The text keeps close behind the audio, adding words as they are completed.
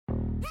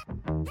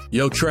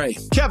Yo, Trey.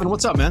 Kevin,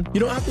 what's up, man?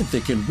 I've been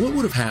thinking, what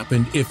would have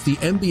happened if the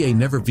NBA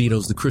never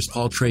vetoes the Chris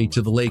Paul trade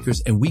to the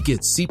Lakers and we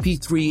get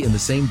CP3 in the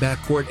same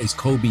backcourt as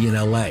Kobe in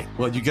LA?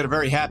 Well, you get a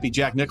very happy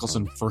Jack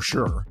Nicholson for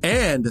sure.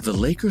 And the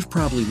Lakers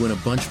probably win a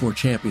bunch more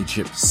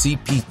championships.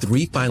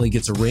 CP3 finally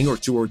gets a ring or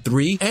two or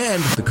three,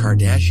 and the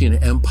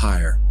Kardashian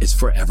empire is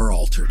forever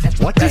altered.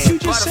 What did you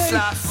just say?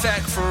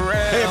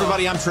 Hey,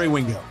 everybody, I'm Trey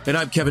Wingo. And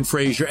I'm Kevin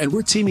Frazier, and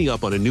we're teaming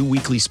up on a new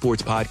weekly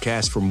sports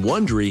podcast from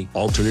Wondery,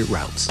 Alternate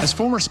Routes. As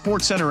former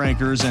Sports Center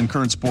anchors and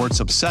current sports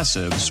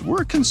obsessives,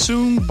 we're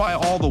consumed by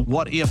all the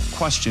what-if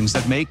questions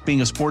that make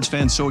being a sports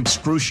fan so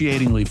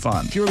excruciatingly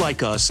fun. If you're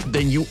like us,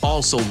 then you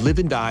also live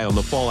and die on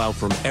the fallout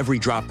from every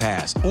drop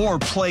pass. Or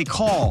play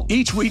call.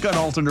 Each week on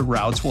Alternate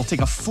Routes, we'll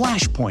take a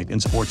flashpoint in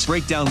sports,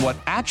 break down what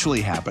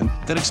actually happened,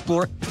 then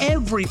explore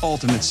every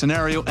alternate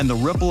scenario and the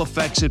ripple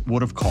effects it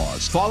would have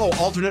caused. Follow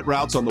Alternate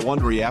Routes on the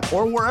Wondery app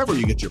or wherever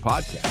you get your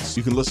podcasts.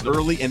 You can listen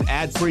early and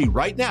ad-free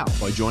right now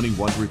by joining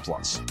Wondery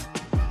Plus.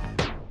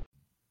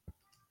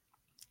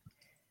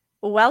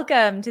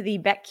 Welcome to the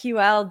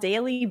BetQL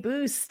Daily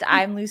Boost.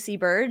 I'm Lucy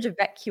Burge of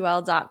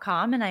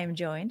BetQL.com, and I am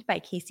joined by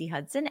Casey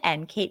Hudson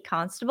and Kate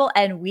Constable,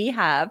 and we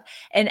have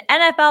an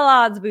NFL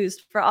odds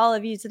boost for all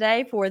of you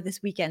today for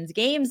this weekend's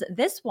games.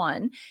 This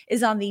one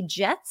is on the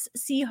Jets,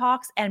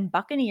 Seahawks, and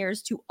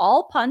Buccaneers to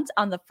all punt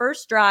on the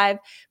first drive,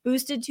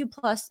 boosted to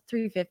plus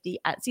 350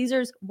 at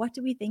Caesars. What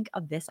do we think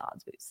of this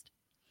odds boost?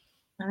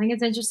 I think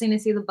it's interesting to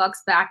see the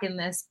Bucs back in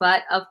this,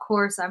 but of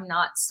course I'm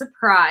not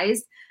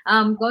surprised.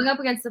 Going up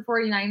against the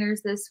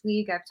 49ers this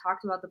week, I've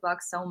talked about the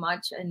Bucs so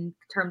much in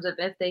terms of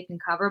if they can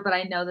cover, but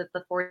I know that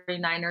the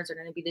 49ers are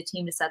going to be the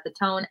team to set the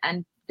tone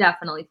and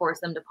definitely force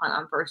them to punt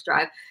on first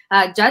drive.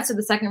 Jets are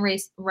the second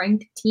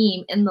ranked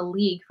team in the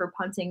league for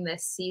punting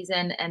this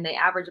season, and they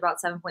average about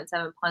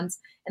 7.7 punts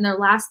in their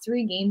last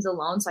 3 games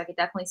alone, so I could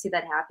definitely see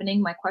that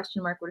happening. My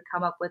question mark would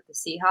come up with the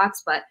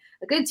Seahawks, but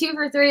a good 2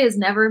 for 3 is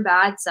never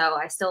bad, so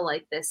I still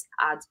like this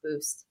odds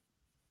boost.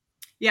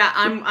 Yeah,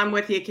 I'm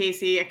with you,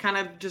 Casey. Kind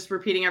of just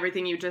repeating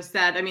everything you just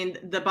said. I mean,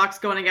 the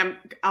Bucs going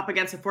up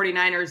against the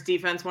 49ers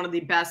defense, one of the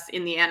best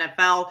in the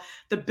NFL.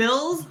 The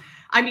Bills,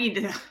 I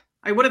mean,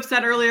 I would have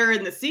said earlier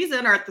in the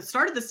season or at the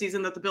start of the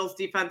season that the Bills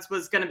defense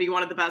was going to be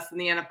one of the best in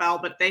the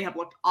NFL, but they have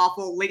looked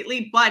awful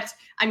lately. But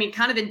I mean,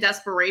 kind of in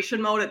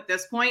desperation mode at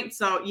this point.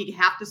 So you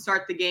have to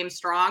start the game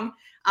strong.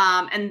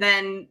 And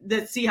then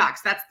the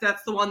Seahawks,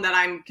 that's the one that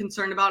I'm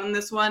concerned about in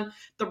this one.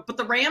 But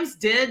the Rams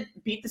did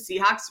beat the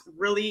Seahawks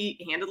really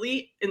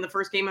handily in the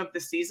first game of the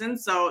season.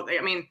 So,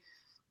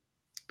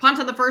 punt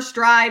on the first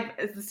drive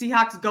as the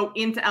Seahawks go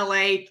into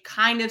LA,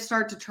 kind of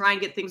start to try and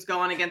get things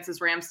going against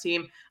this Rams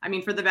team. I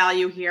mean, for the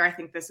value here, I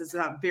think this is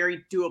a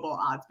very doable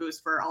odds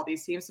boost for all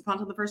these teams to punt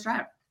on the first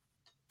drive.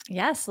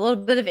 Yes, a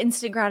little bit of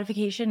instant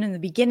gratification in the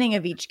beginning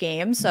of each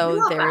game.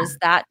 So there's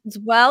that as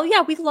well.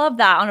 Yeah, we love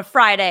that on a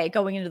Friday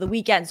going into the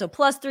weekend. So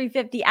plus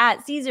 350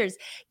 at Caesars.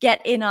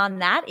 Get in on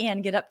that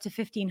and get up to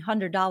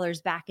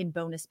 $1,500 back in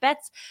bonus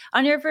bets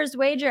on your first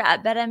wager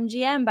at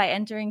BetMGM by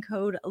entering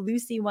code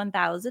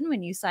Lucy1000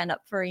 when you sign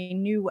up for a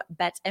new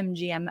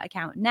BetMGM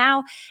account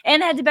now.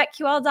 And head to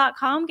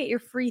BetQL.com, get your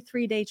free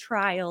 3-day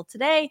trial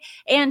today,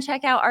 and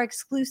check out our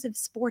exclusive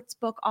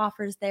sportsbook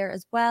offers there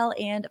as well.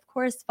 And of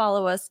course,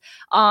 follow us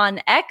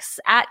on X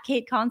at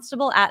Kate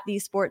Constable, at The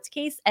Sports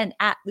Case, and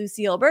at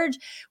Lucille Burge.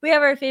 We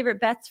have our favorite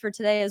bets for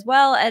today as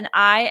well, and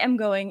I am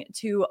going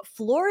to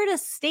Florida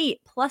State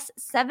plus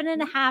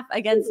 7.5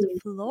 against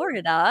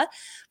Florida.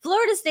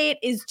 Florida State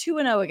is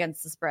 2-0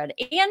 against the spread,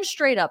 and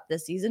straight up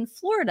this season,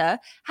 Florida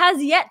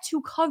has yet to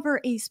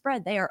cover a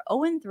spread. They are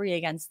 0-3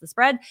 against the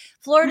spread.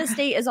 Florida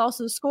State is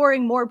also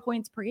scoring more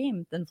points per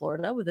game than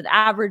Florida, with an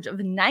average of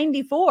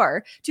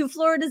 94 to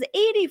Florida's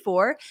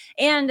 84,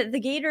 and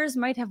the Gators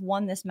might have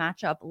won this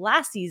matchup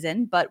last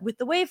season, but with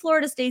the way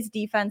Florida State's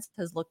defense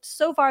has looked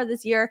so far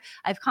this year,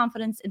 I have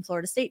confidence in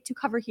Florida State to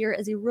cover here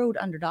as a road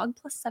underdog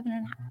plus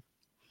 7.5.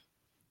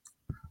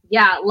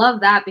 Yeah,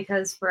 love that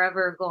because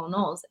forever go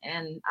Noles,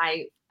 and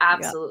I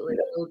absolutely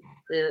love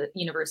the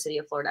University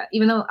of Florida,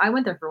 even though I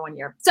went there for 1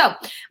 year. So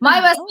my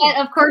best bet,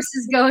 of course,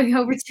 is going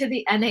over to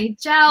the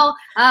NHL.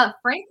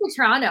 Frank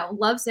Petrano,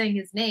 love saying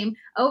his name,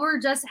 over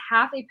just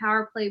half a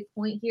power play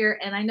point here.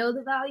 And I know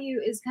the value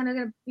is kind of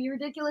going to be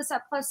ridiculous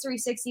at plus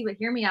 360, but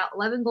hear me out.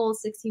 11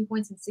 goals, 16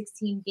 points in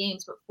 16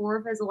 games, but 4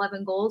 of his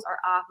 11 goals are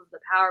off of the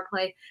power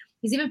play.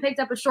 He's even picked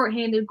up a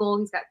shorthanded goal.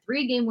 He's got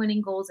 3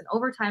 game-winning goals, an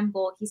overtime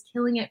goal. He's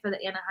killing it for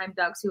the Anaheim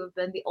Ducks, who have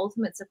been the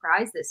ultimate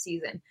surprise this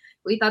season.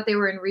 We thought they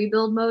were in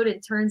rebuild mode.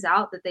 It turns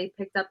out that they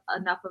picked up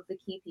enough of the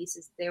key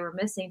pieces they were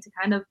missing to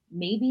kind of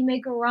maybe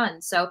make a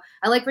run. So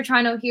I like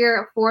Petrano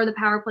here for the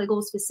power play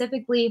goal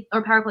specifically,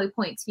 or power play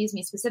point,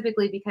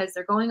 specifically because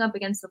they're going up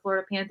against the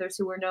Florida Panthers,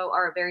 who we know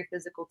are a very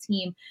physical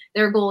team.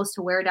 Their goal is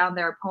to wear down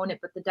their opponent,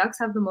 but the Ducks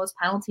have the most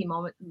penalty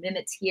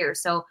minutes here.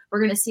 So we're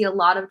going to see a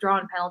lot of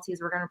drawn penalties.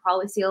 We're going to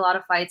probably see a lot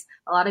of fights,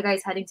 a lot of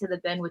guys heading to the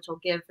bin, which will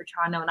give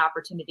Petrano an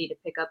opportunity to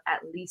pick up at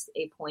least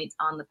a point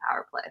on the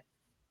power play.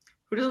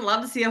 Who doesn't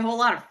love to see a whole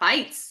lot of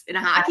fights in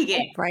a hockey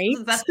game? Right?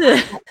 That's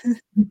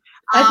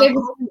my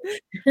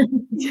favorite.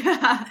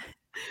 yeah.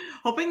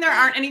 Hoping there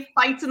aren't any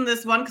fights in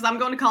this one because I'm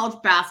going to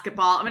college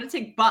basketball. I'm going to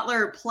take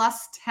Butler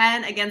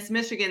 +10 against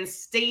Michigan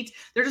State.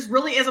 There just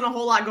really isn't a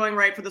whole lot going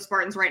right for the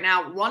Spartans right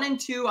now.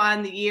 1-2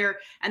 on the year,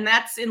 and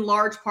that's in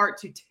large part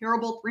to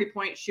terrible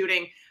three-point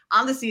shooting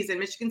on the season.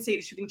 Michigan State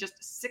is shooting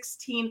just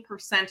 16%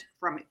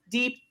 from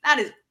deep. That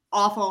is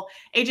awful.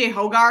 AJ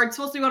Hoggard,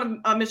 supposed to be one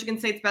of Michigan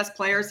State's best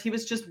players. He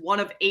was just 1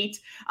 of 8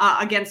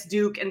 against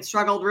Duke and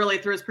struggled really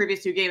through his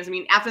previous 2 games. I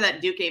mean, after that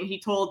Duke game, he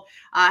told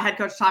head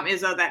coach Tom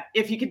Izzo that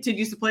if he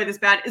continues to play this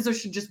bad, Izzo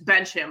should just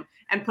bench him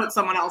and put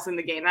someone else in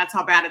the game. That's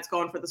how bad it's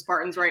going for the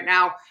Spartans right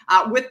now.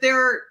 With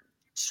their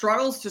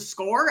struggles to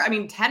score. I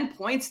mean, 10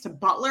 points to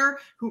Butler,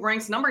 who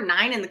ranks number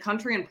 9 in the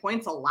country in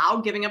points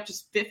allowed, giving up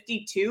just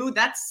 52.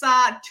 That's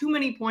too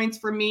many points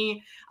for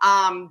me.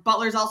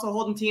 Butler's also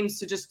holding teams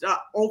to just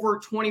over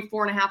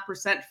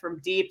 24.5% from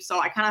deep.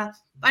 So I kind of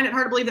find it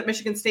hard to believe that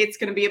Michigan State's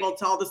going to be able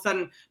to all of a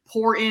sudden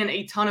pour in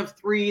a ton of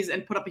threes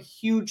and put up a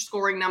huge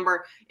scoring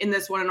number in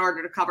this one in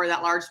order to cover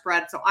that large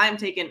spread. So I'm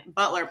taking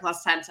Butler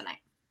 +10 tonight.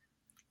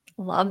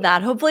 Love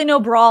that. Hopefully no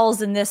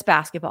brawls in this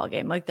basketball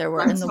game like there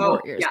were in the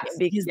Warriors game,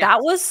 because that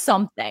was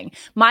something.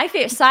 My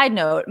side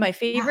note, my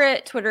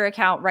favorite Twitter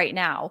account right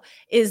now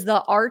is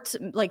the art,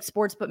 like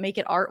sports, but make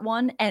it art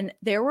one. And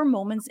there were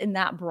moments in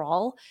that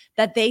brawl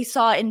that they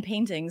saw in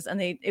paintings,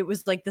 and it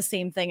was like the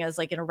same thing as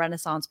like in a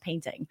Renaissance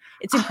painting.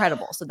 It's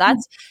incredible. So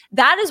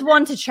that is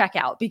one to check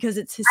out because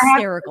it's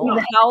hysterical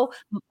how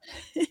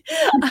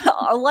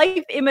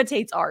life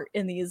imitates art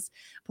in these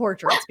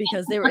portraits,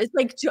 because it's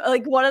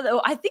like one of the,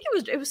 I think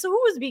it was who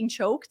was being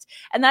choked,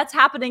 and that's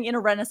happening in a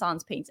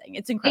Renaissance painting.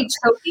 It's incredible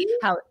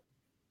how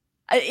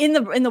in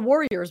the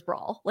Warriors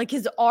brawl, like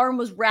his arm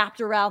was wrapped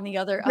around the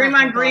other.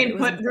 Draymond Green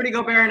put Rudy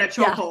Gobert in a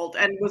chokehold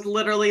and was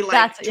literally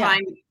like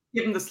trying to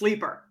give him the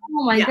sleeper.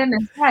 Oh my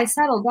goodness, guys,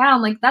 settle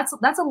down. Like that's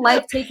a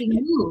life-taking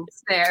move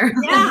there.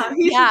 Yeah,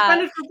 he's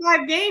suspended for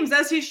 5 games,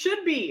 as he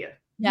should be.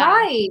 Yeah.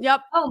 Right.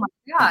 Yep. Oh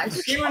my gosh.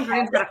 Draymond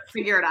Green's got to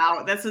figure it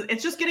out.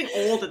 It's just getting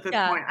old at this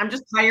point. I'm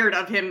just tired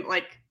of him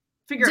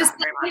figure it out.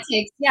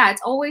 Yeah,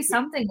 it's always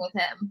something with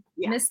him.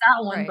 Missed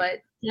that one, but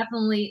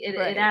definitely it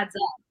adds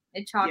up.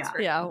 It chalks for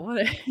him.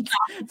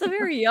 It's a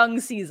very young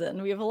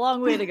season. We have a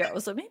long way to go.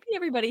 So maybe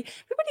everybody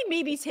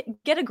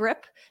get a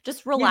grip,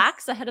 just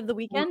relax ahead of the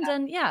weekend.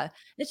 And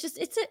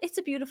it's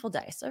a beautiful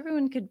day. So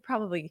everyone could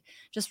probably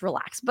just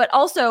relax, but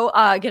also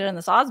get it on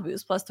this odds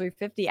boost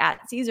 +350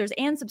 at Caesars,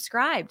 and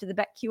subscribe to the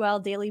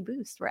BetQL Daily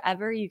Boost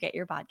wherever you get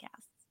your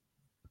podcasts.